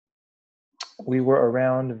We were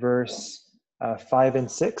around verse 5 and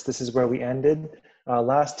 6. This is where we ended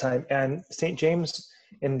last time. And St. James,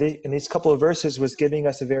 in these couple of verses, was giving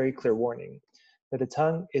us a very clear warning that the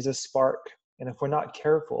tongue is a spark. And if we're not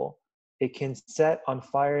careful, it can set on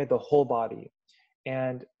fire the whole body.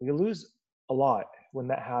 And we lose a lot when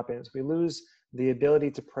that happens. We lose the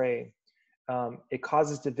ability to pray. It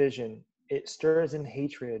causes division. It stirs in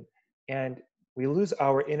hatred. And we lose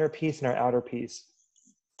our inner peace and our outer peace.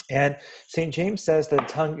 And St. James says that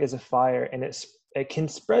the tongue is a fire, and it can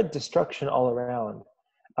spread destruction all around.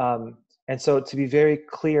 And so to be very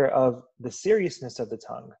clear of the seriousness of the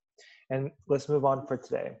tongue. And let's move on for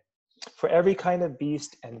today. For every kind of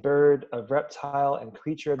beast and bird, of reptile and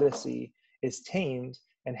creature of the sea is tamed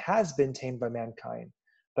and has been tamed by mankind.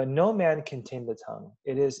 But no man can tame the tongue.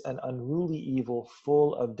 It is an unruly evil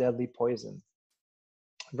full of deadly poison.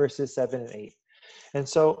 Verses 7 and 8. And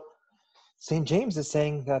so St. James is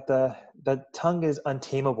saying that the tongue is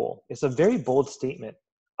untamable. It's a very bold statement.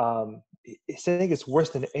 It's saying it's worse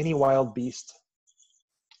than any wild beast.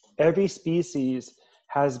 Every species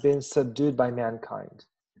has been subdued by mankind,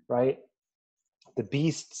 right? The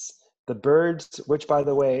beasts, the birds, which, by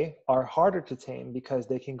the way, are harder to tame because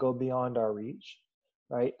they can go beyond our reach,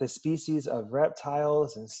 right? The species of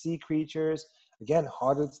reptiles and sea creatures, again,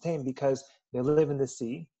 harder to tame because they live in the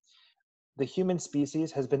sea. The human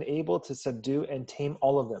species has been able to subdue and tame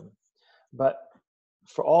all of them. But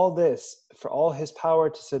for all this, for all his power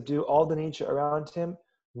to subdue all the nature around him,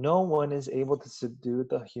 no one is able to subdue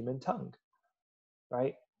the human tongue,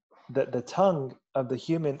 right? The tongue of the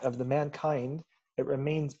human, of the mankind, it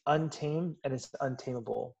remains untamed and it's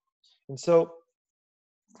untamable. And so,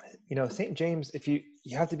 St. James,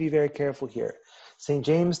 you have to be very careful here. St.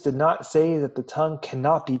 James did not say that the tongue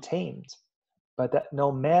cannot be tamed, but that no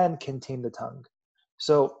man can tame the tongue.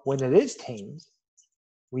 So when it is tamed,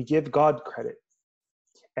 we give God credit.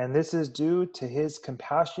 And this is due to his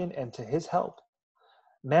compassion and to his help.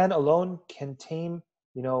 Man alone can tame,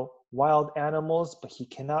 wild animals, but he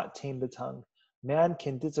cannot tame the tongue. Man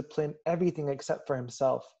can discipline everything except for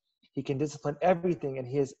himself. He can discipline everything,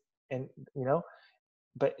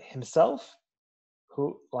 but himself,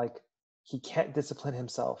 he can't discipline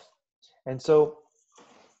himself. And so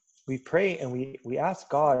we pray and we ask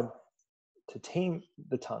God to tame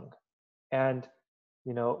the tongue. And,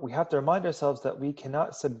 we have to remind ourselves that we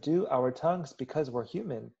cannot subdue our tongues because we're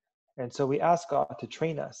human. And so we ask God to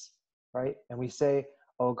train us, right? And we say,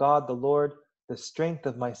 "Oh God, the Lord, the strength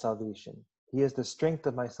of my salvation. He is the strength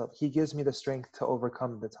of myself. He gives me the strength to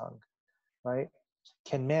overcome the tongue," right?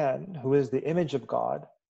 Can man, who is the image of God,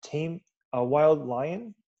 tame a wild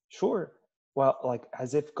lion? Sure. Well,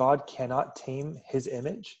 as if God cannot tame his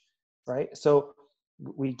image, right? So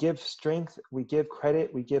we give strength, we give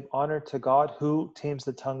credit, we give honor to God who tames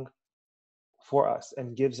the tongue for us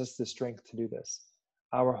and gives us the strength to do this.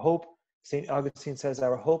 Our hope, St. Augustine says,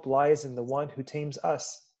 our hope lies in the one who tames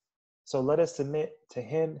us. So let us submit to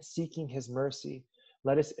him, seeking his mercy.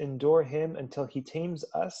 Let us endure him until he tames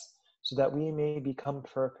us, so that we may become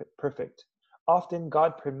perfect. Often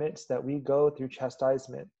God permits that we go through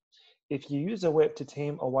chastisement. If you use a whip to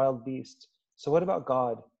tame a wild beast, so what about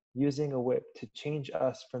God using a whip to change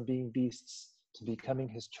us from being beasts to becoming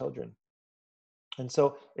his children? And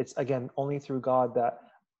so it's, again, only through God that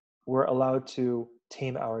we're allowed to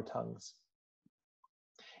tame our tongues.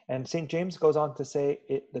 And St. James goes on to say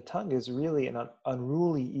the tongue is really an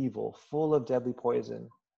unruly evil, full of deadly poison.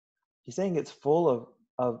 He's saying it's full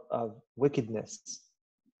of wickedness.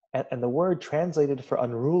 And the word translated for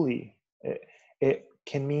unruly, it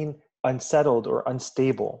can mean unsettled or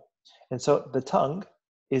unstable. And so the tongue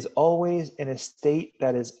is always in a state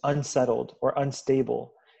that is unsettled or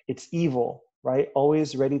unstable. It's evil, right?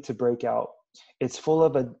 Always ready to break out. It's full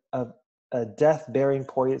of a death-bearing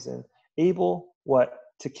poison, able,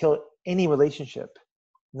 to kill any relationship.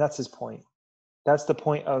 And that's his point. That's the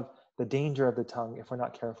point of the danger of the tongue if we're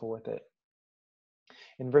not careful with it.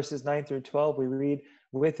 In verses 9 through 12, we read,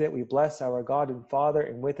 "With it we bless our God and Father,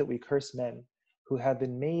 and with it we curse men, who have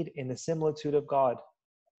been made in the similitude of God.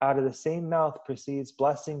 Out of the same mouth proceeds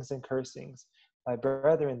blessings and cursings. My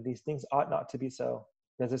brethren, these things ought not to be so.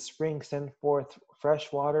 Does a spring send forth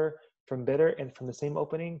fresh water from bitter, and from the same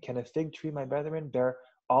opening? Can a fig tree, my brethren, bear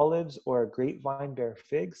olives, or a grapevine bear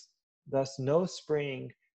figs? Thus no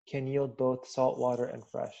spring can yield both salt water and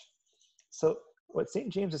fresh." So what St.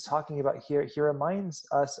 James is talking about here, he reminds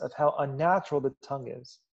us of how unnatural the tongue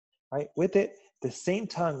is, right? With it, the same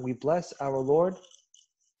tongue, we bless our Lord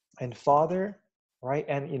and Father, right?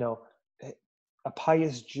 And, a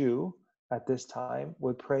pious Jew at this time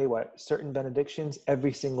would pray certain benedictions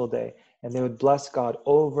every single day, and they would bless God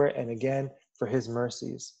over and again for his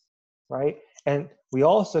mercies, right? And we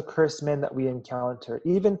also curse men that we encounter,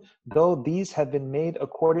 even though these have been made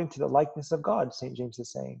according to the likeness of God, St. James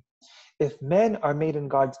is saying. If men are made in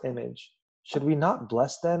God's image, should we not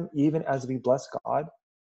bless them even as we bless God?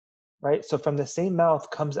 Right? So from the same mouth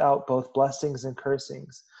comes out both blessings and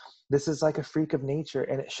cursings. This is like a freak of nature,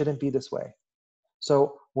 and it shouldn't be this way.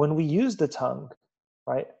 So when we use the tongue,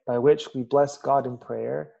 right, by which we bless God in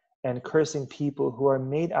prayer and cursing people who are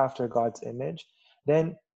made after God's image,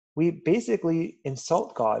 then we basically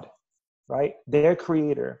insult God, right? Their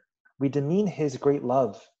creator. We demean his great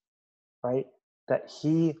love, right? That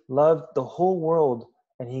he loved the whole world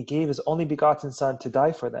and he gave his only begotten son to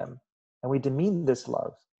die for them. And we demean this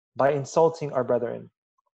love by insulting our brethren.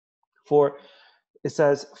 For it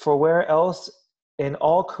says, for where else in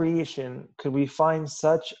all creation could we find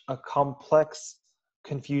such a complex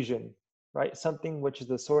confusion, right? Something which is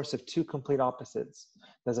the source of two complete opposites.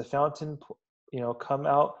 Does a fountain, come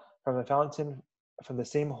out from a fountain from the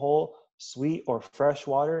same hole, sweet or fresh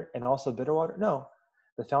water and also bitter water? No,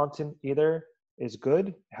 the fountain either is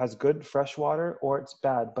good, has good fresh water, or it's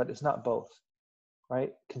bad, but it's not both,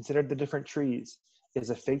 right? Consider the different trees. Is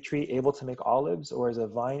a fig tree able to make olives, or is a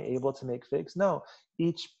vine able to make figs? No,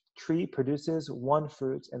 each tree produces one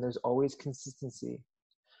fruit and there's always consistency,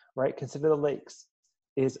 right? Consider the lakes.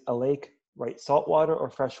 Is a lake, right, salt water or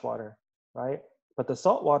fresh water, right? But the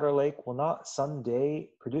saltwater lake will not someday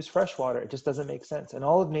produce fresh water. It just doesn't make sense. In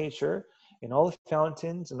all of nature, in all the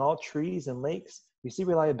fountains, in all trees and lakes, we see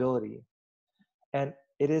reliability. And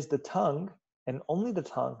it is the tongue, and only the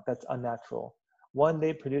tongue, that's unnatural. One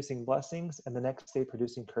day producing blessings and the next day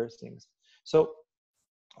producing cursings. So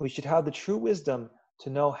we should have the true wisdom to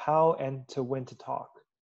know how and to when to talk,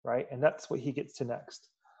 right? And that's what he gets to next.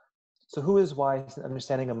 So who is wise and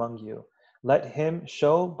understanding among you? Let him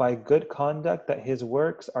show by good conduct that his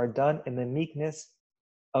works are done in the meekness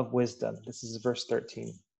of wisdom. This is verse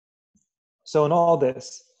 13. So in all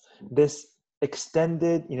this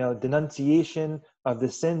extended, denunciation of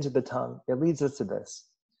the sins of the tongue, it leads us to this.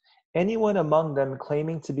 Anyone among them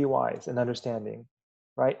claiming to be wise and understanding,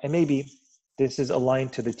 right? And maybe this is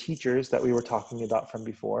aligned to the teachers that we were talking about from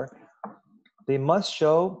before. They must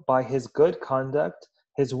show by his good conduct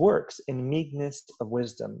his works in meekness of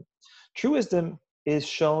wisdom. True wisdom is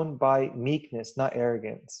shown by meekness, not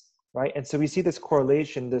arrogance, right? And so we see this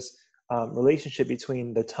correlation, this relationship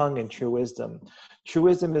between the tongue and true wisdom. True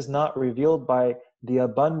wisdom is not revealed by the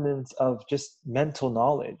abundance of just mental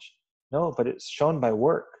knowledge. No, but it's shown by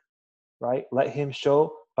work. Right? Let him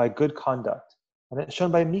show by good conduct. And it's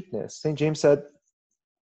shown by meekness. St. James said,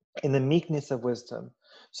 in the meekness of wisdom.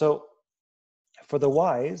 So for the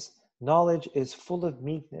wise, knowledge is full of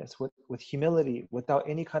meekness, with humility, without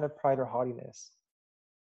any kind of pride or haughtiness.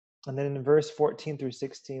 And then in verse 14 through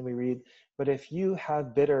 16, we read, but if you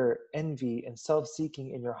have bitter envy and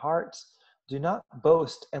self-seeking in your hearts, do not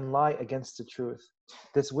boast and lie against the truth.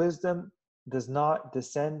 This wisdom does not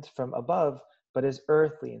descend from above, but is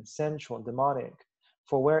earthly and sensual and demonic.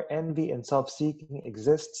 For where envy and self-seeking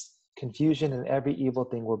exists, confusion and every evil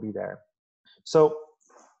thing will be there. So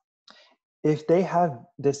if they have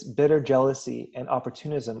this bitter jealousy and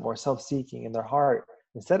opportunism or self-seeking in their heart,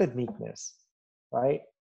 instead of meekness, right,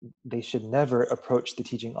 they should never approach the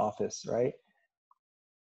teaching office, right?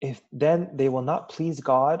 If then they will not please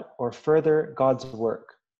God or further God's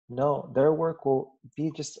work. No, their work will be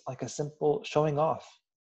just like a simple showing off.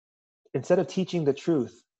 Instead of teaching the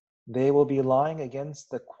truth, they will be lying against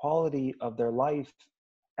the quality of their life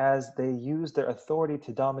as they use their authority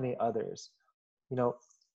to dominate others.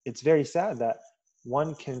 It's very sad that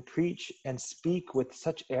one can preach and speak with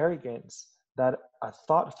such arrogance that a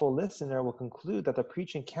thoughtful listener will conclude that the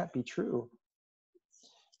preaching can't be true.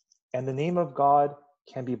 And the name of God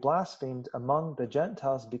can be blasphemed among the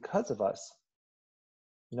Gentiles because of us.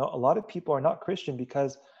 A lot of people are not Christian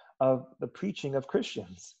because of the preaching of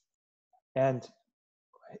Christians. And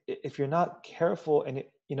if you're not careful, and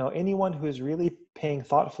anyone who is really paying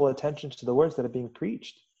thoughtful attention to the words that are being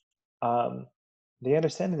preached, they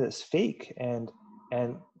understand that it's fake, and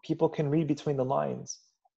people can read between the lines.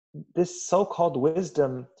 This so-called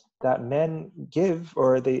wisdom that men give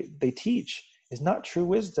or they teach is not true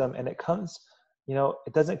wisdom, and it comes,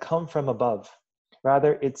 it doesn't come from above.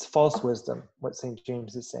 Rather, it's false wisdom, what St.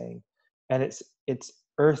 James is saying, and it's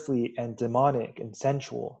earthly and demonic and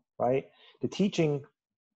sensual, right? The teaching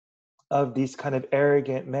of these kind of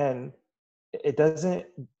arrogant men, it doesn't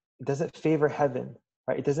favor heaven,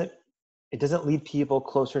 right? It doesn't lead people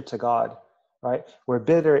closer to God, right? Where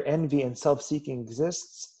bitter envy and self-seeking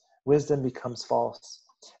exists, wisdom becomes false.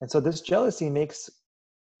 And so this jealousy makes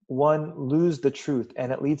one lose the truth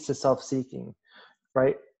and it leads to self-seeking,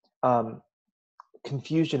 right?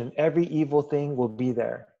 Confusion and every evil thing will be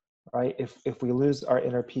there, right? If we lose our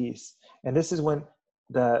inner peace. And this is when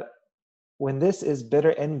this is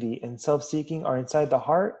bitter envy and self-seeking are inside the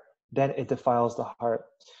heart, then it defiles the heart.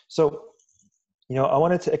 So, I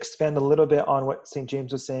wanted to expand a little bit on what St.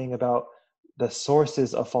 James was saying about the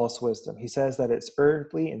sources of false wisdom. He says that it's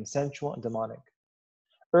earthly and sensual and demonic.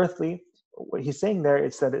 Earthly, what he's saying there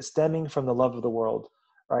is that it's stemming from the love of the world,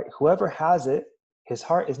 right? Whoever has it, his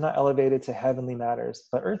heart is not elevated to heavenly matters,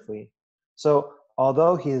 but earthly. So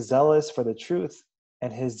although he is zealous for the truth,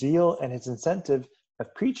 and his zeal and his incentive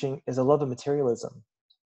of preaching is a love of materialism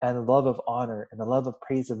and a love of honor and a love of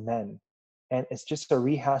praise of men. And it's just a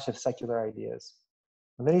rehash of secular ideas.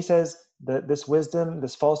 And then he says that this wisdom,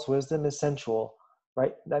 this false wisdom is sensual,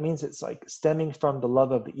 right? That means it's like stemming from the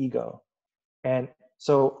love of the ego. And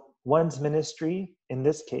so one's ministry, in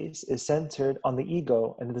this case, is centered on the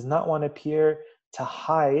ego and it does not want to appear to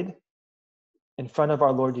hide in front of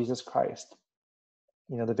our Lord Jesus Christ.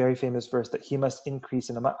 The very famous verse that he must increase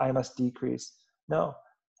and I must decrease. No,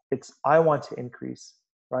 it's I want to increase,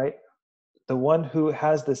 right? The one who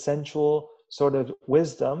has the sensual sort of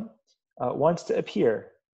wisdom wants to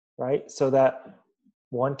appear, right? So that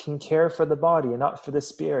one can care for the body and not for the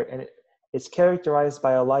spirit. And it's characterized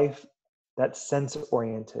by a life that's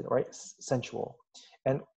sense-oriented, right? Sensual.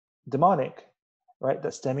 And demonic, right?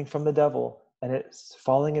 That's stemming from the devil. And it's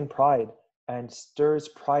falling in pride and stirs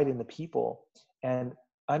pride in the people. And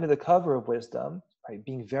under the cover of wisdom, right,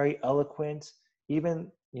 being very eloquent,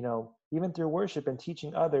 even through worship and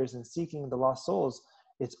teaching others and seeking the lost souls,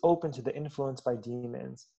 it's open to the influence by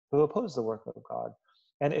demons who oppose the work of God.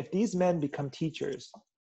 And if these men become teachers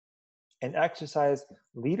and exercise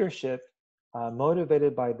leadership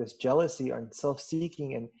motivated by this jealousy and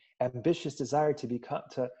self-seeking and ambitious desire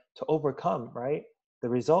to overcome, right? The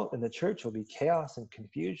result in the church will be chaos and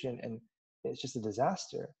confusion, and it's just a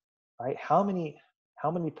disaster, right? How many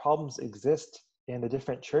problems exist in the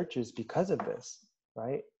different churches because of this,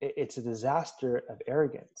 right? It's a disaster of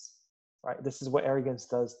arrogance, right? This is what arrogance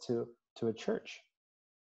does to a church.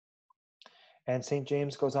 And St.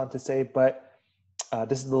 James goes on to say, but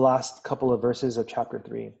this is the last couple of verses of chapter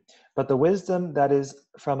 3. But the wisdom that is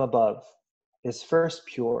from above is first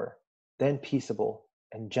pure, then peaceable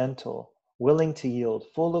and gentle, willing to yield,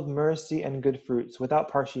 full of mercy and good fruits, without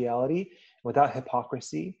partiality, without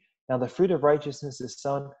hypocrisy. Now the fruit of righteousness is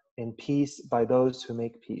sown in peace by those who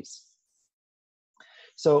make peace.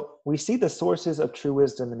 So we see the sources of true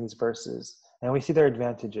wisdom in these verses, and we see their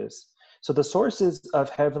advantages. So the sources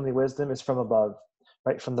of heavenly wisdom is from above,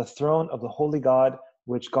 right? From the throne of the holy God,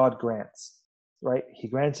 which God grants, right? He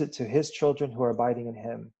grants it to his children who are abiding in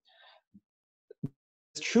him.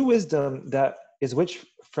 True wisdom that is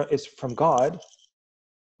from God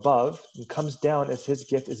above and comes down as his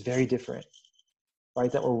gift is very different,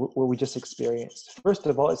 right? Than what we just experienced. First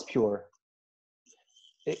of all, it's pure.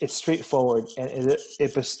 It's straightforward, and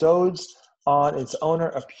it bestows on its owner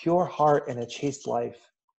a pure heart and a chaste life,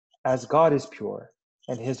 as God is pure,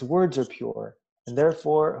 and his words are pure. And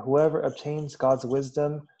therefore, whoever obtains God's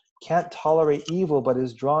wisdom can't tolerate evil, but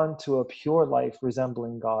is drawn to a pure life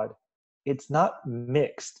resembling God. It's not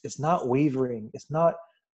mixed. It's not wavering. It's not,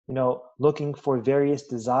 looking for various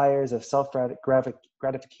desires of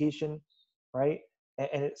self-gratification, right?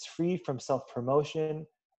 And it's free from self-promotion.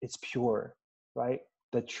 It's pure, right?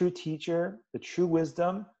 The true teacher, the true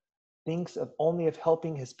wisdom, thinks only of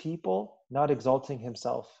helping his people, not exalting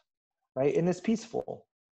himself, right? And it's peaceful.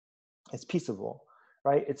 It's peaceable,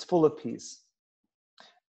 right? It's full of peace.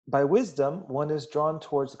 By wisdom, one is drawn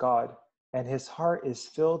towards God, and his heart is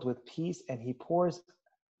filled with peace, and he pours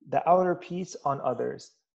the outer peace on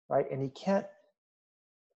others, right? And he can't,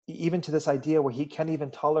 even to this idea where he can't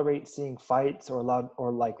even tolerate seeing fights or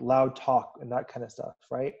loud talk and that kind of stuff,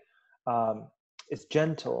 right? It's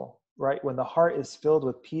gentle, right? When the heart is filled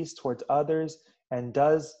with peace towards others and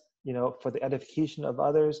does, for the edification of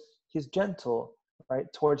others, he's gentle,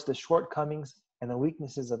 right? Towards the shortcomings and the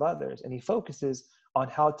weaknesses of others. And he focuses on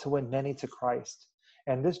how to win many to Christ.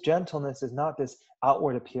 And this gentleness is not this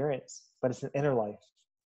outward appearance, but it's an inner life.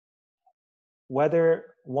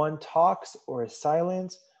 Whether one talks or is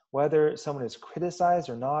silent, whether someone is criticized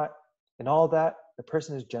or not, and all that, the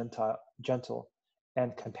person is gentle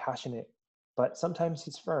and compassionate. But sometimes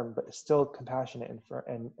he's firm, but still compassionate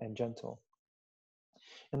and gentle.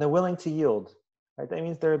 And they're willing to yield, right? That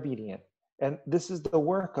means they're obedient. And this is the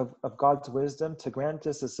work of God's wisdom, to grant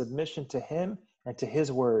us a submission to him and to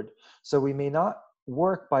his word. So we may not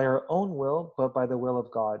work by our own will, but by the will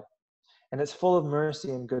of God. And it's full of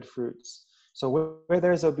mercy and good fruits. So where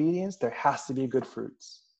there's obedience, there has to be good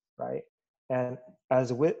fruits, right? And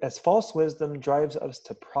as false wisdom drives us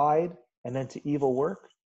to pride and then to evil work,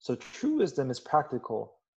 so true wisdom is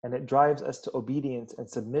practical, and it drives us to obedience and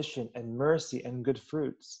submission and mercy and good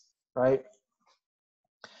fruits, right?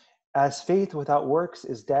 As faith without works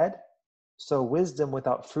is dead, so wisdom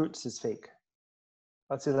without fruits is fake.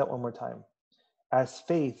 Let's say that one more time. As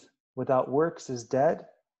faith without works is dead,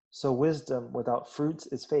 so wisdom without fruits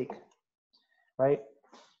is fake, right?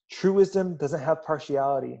 True wisdom doesn't have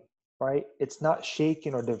partiality, right? It's not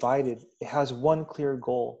shaken or divided. It has one clear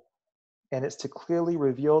goal, and it's to clearly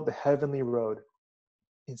reveal the heavenly road.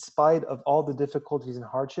 In spite of all the difficulties and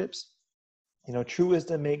hardships, true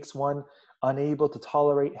wisdom makes one unable to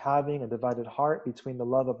tolerate having a divided heart between the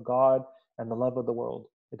love of God and the love of the world.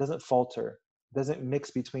 It doesn't falter. It doesn't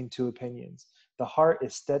mix between two opinions. The heart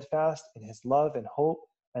is steadfast in his love and hope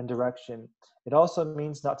and direction. It also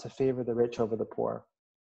means not to favor the rich over the poor.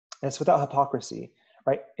 And it's without hypocrisy,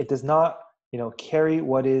 right? It does not, carry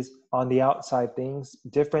what is on the outside things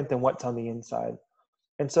different than what's on the inside.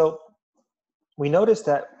 And so we notice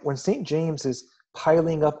that when St. James is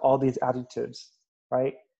piling up all these adjectives,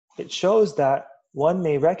 right, it shows that one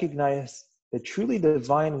may recognize the truly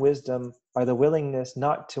divine wisdom by the willingness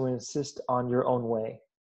not to insist on your own way.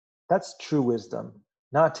 That's true wisdom,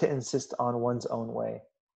 not to insist on one's own way.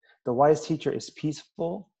 The wise teacher is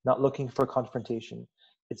peaceful, not looking for confrontation.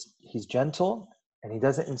 He's gentle, and he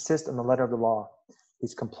doesn't insist on the letter of the law.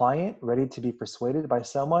 He's compliant, ready to be persuaded by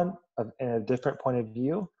someone in a different point of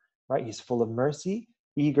view, right? He's full of mercy,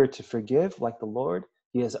 eager to forgive like the Lord.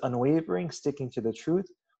 He is unwavering, sticking to the truth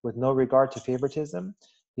with no regard to favoritism.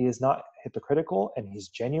 He is not hypocritical, and he's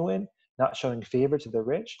genuine, not showing favor to the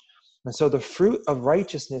rich. And so the fruit of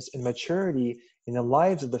righteousness and maturity in the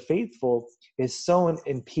lives of the faithful is sown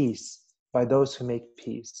in peace by those who make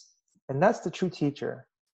peace. And that's the true teacher,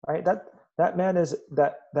 right?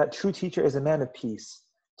 That true teacher is a man of peace,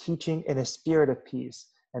 teaching in a spirit of peace,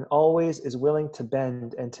 and always is willing to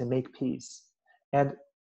bend and to make peace. And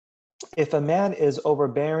if a man is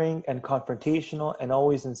overbearing and confrontational and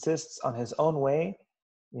always insists on his own way,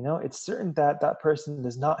 it's certain that that person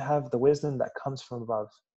does not have the wisdom that comes from above,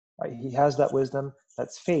 right? He has that wisdom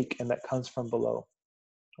that's fake and that comes from below,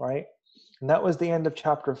 right? And that was the end of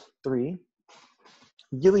chapter 3,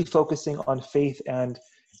 really focusing on faith and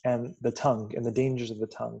the tongue and the dangers of the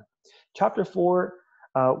tongue. Chapter 4,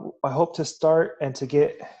 I hope to start and to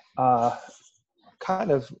get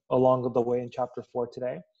kind of along the way in chapter 4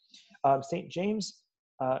 today. St. James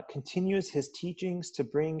continues his teachings to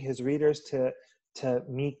bring his readers to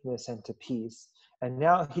meekness and to peace. And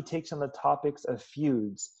now he takes on the topics of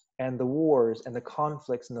feuds and the wars and the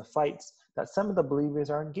conflicts and the fights that some of the believers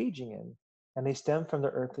are engaging in. And they stem from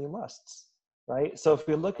their earthly lusts, right? So if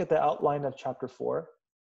we look at the outline of chapter 4,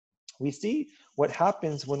 we see what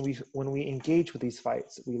happens when we engage with these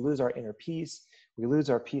fights. We lose our inner peace. We lose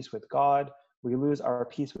our peace with God. We lose our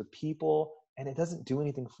peace with people. And it doesn't do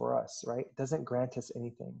anything for us, right? It doesn't grant us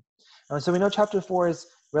anything. So we know chapter 4 is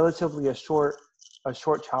relatively a short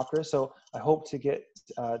chapter. So I hope to get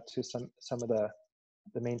to some of the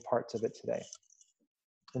main parts of it today.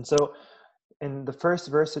 And so in the first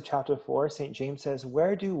verse of chapter 4, St. James says,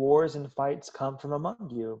 "Where do wars and fights come from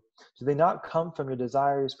among you? Do they not come from your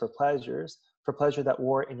desires for pleasure that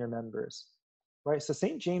war in your members?" Right? So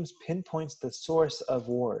St. James pinpoints the source of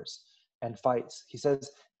wars and fights. He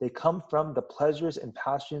says they come from the pleasures and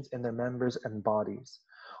passions in their members and bodies.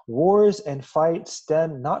 Wars and fights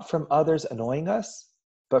stem not from others annoying us,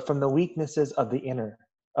 but from the weaknesses of the inner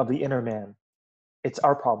man. It's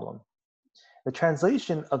our problem. The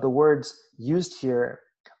translation of the words used here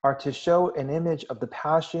are to show an image of the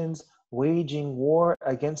passions waging war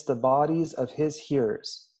against the bodies of his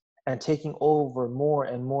hearers and taking over more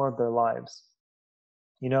and more of their lives.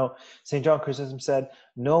 St. John Chrysostom said,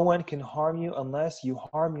 "No one can harm you unless you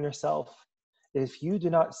harm yourself. If you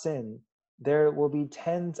do not sin, there will be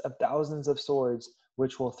tens of thousands of swords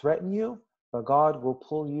which will threaten you, but God will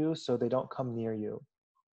pull you so they don't come near you."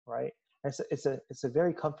 Right? And it's a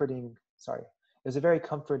very comforting. It's a very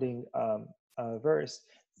comforting verse,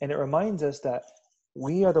 and it reminds us that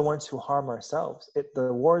we are the ones who harm ourselves.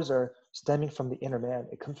 The wars are stemming from the inner man.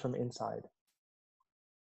 It comes from inside.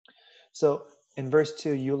 So in verse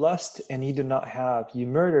 2, "You lust and you do not have. You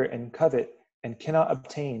murder and covet and cannot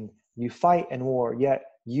obtain. You fight and war,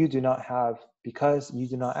 yet you do not have because you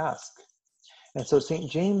do not ask." And so St.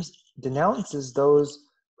 James denounces those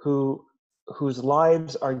whose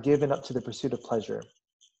lives are given up to the pursuit of pleasure,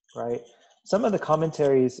 right? Some of the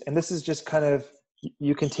commentaries, and this is just kind of,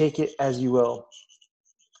 you can take it as you will.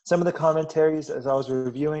 Some of the commentaries, as I was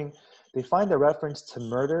reviewing, they find a reference to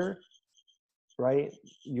murder, right?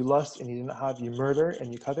 You lust and you do not have, you murder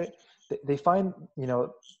and you covet. They find,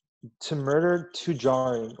 to murder too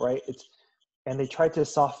jarring, right? And they try to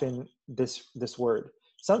soften this word.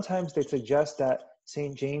 Sometimes they suggest that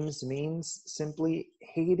St. James means simply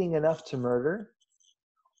hating enough to murder,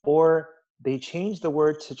 or they change the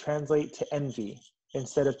word to translate to envy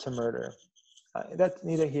instead of to murder. That's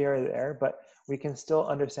neither here or there, but we can still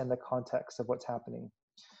understand the context of what's happening.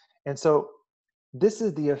 And so this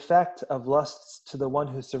is the effect of lusts to the one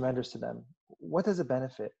who surrenders to them. What does it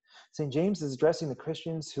benefit? St. James is addressing the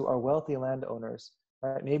Christians who are wealthy landowners,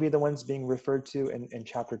 right? Maybe the ones being referred to in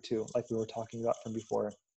chapter 2, like we were talking about from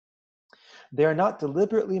before. They are not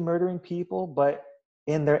deliberately murdering people, but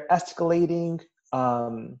in their escalating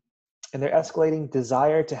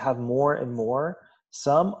desire to have more and more,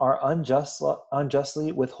 some are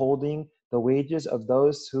unjustly withholding the wages of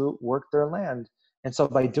those who work their land. And so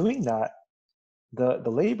by doing that, the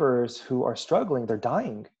laborers who are struggling, they're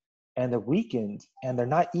dying and they're weakened and they're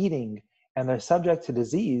not eating and they're subject to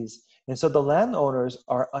disease. And so the landowners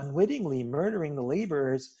are unwittingly murdering the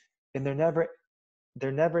laborers, and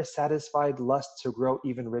they're never satisfied lust to grow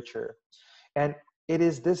even richer. And it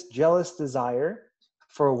is this jealous desire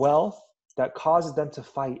for wealth that causes them to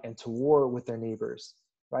fight and to war with their neighbors,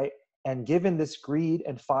 right? And given this greed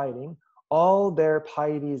and fighting, all their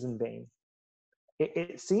piety is in vain.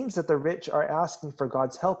 It seems that the rich are asking for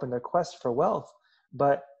God's help in their quest for wealth,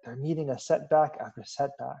 but they're meeting a setback after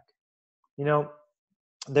setback.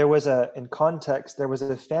 There was a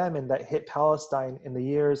famine that hit Palestine in the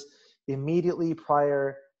years immediately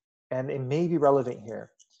prior, and it may be relevant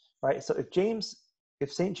here, right? So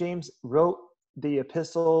if St. James wrote the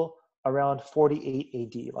epistle around 48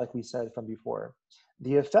 AD, like we said from before,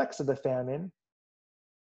 the effects of the famine,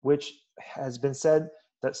 which has been said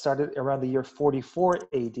that started around the year 44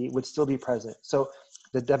 AD, would still be present. So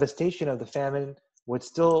the devastation of the famine would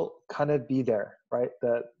still kind of be there, right?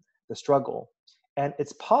 The struggle. And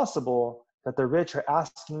it's possible that the rich are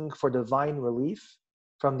asking for divine relief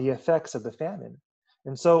from the effects of the famine.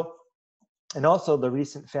 And also the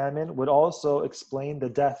recent famine would also explain the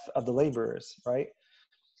death of the laborers, right?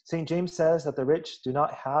 St. James says that the rich do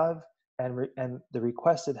not have and the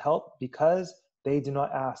requested help because they do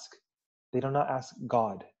not ask. They do not ask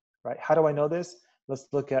God, right? How do I know this? Let's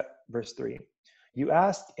look at verse 3. You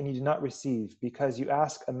ask and you do not receive because you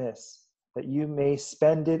ask amiss, that you may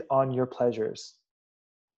spend it on your pleasures,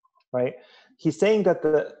 right? He's saying that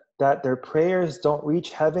their prayers don't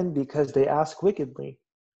reach heaven because they ask wickedly,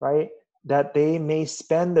 right? That they may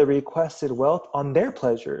spend the requested wealth on their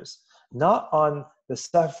pleasures, not on the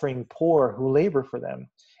suffering poor who labor for them.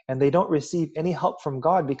 And they don't receive any help from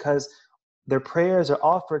God because their prayers are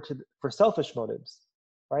offered for selfish motives,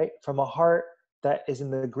 right? From a heart that is in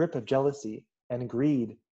the grip of jealousy and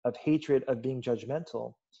greed, of hatred, of being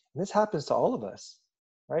judgmental. And this happens to all of us,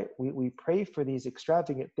 right? We pray for these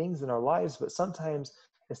extravagant things in our lives, but sometimes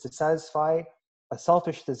it's to satisfy a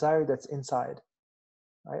selfish desire that's inside,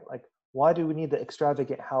 right? Like, why do we need the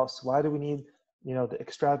extravagant house? Why do we need, the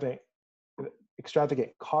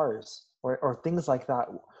extravagant cars or things like that?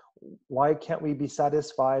 Why can't we be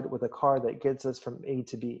satisfied with a car that gets us from A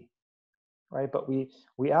to B, right? But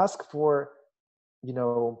we ask for,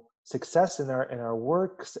 success in our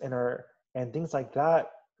works and things like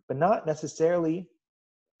that, but not necessarily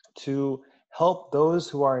to help those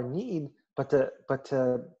who are in need, but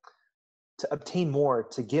to obtain more,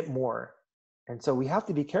 to get more. And so we have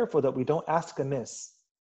to be careful that we don't ask amiss,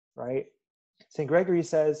 right? St. Gregory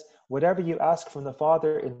says, whatever you ask from the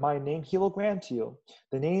Father in my name, he will grant you.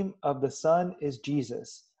 The name of the Son is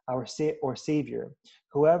Jesus, our Savior.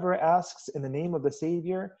 Whoever asks in the name of the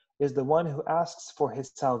Savior is the one who asks for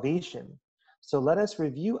his salvation. So let us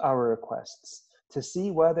review our requests to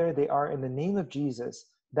see whether they are in the name of Jesus,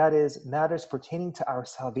 that is, matters pertaining to our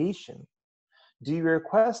salvation. Do you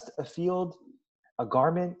request a field, a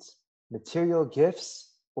garment, material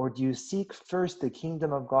gifts, or do you seek first the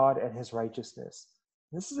kingdom of God and his righteousness?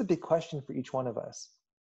 This is a big question for each one of us.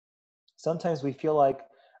 Sometimes we feel like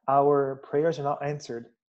our prayers are not answered.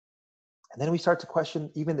 And then we start to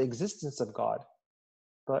question even the existence of God.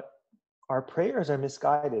 But our prayers are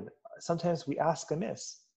misguided. Sometimes we ask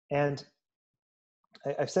amiss. And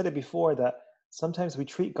I've said it before that sometimes we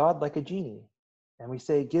treat God like a genie. And we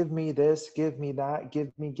say, give me this, give me that,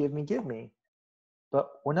 give me, give me, give me. But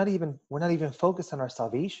we're not even focused on our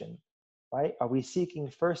salvation, right? Are we seeking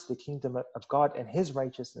first the kingdom of God and his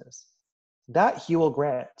righteousness? That he will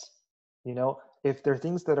grant. If there are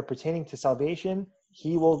things that are pertaining to salvation,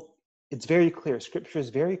 he will. It's very clear. Scripture is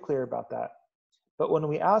very clear about that. But when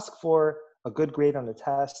we ask for a good grade on the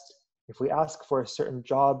test, if we ask for a certain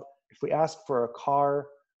job, if we ask for a car,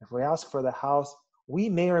 if we ask for the house, we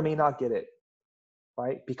may or may not get it,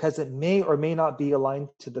 right? Because it may or may not be aligned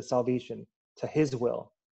to the salvation, to his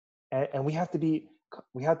will. And we have to be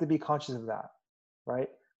conscious of that, right?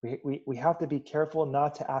 We have to be careful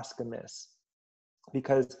not to ask amiss,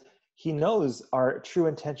 because he knows our true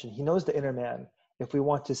intention. He knows the inner man if we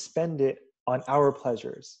want to spend it on our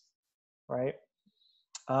pleasures, right?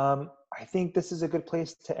 I think this is a good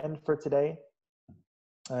place to end for today,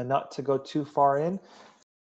 not to go too far in.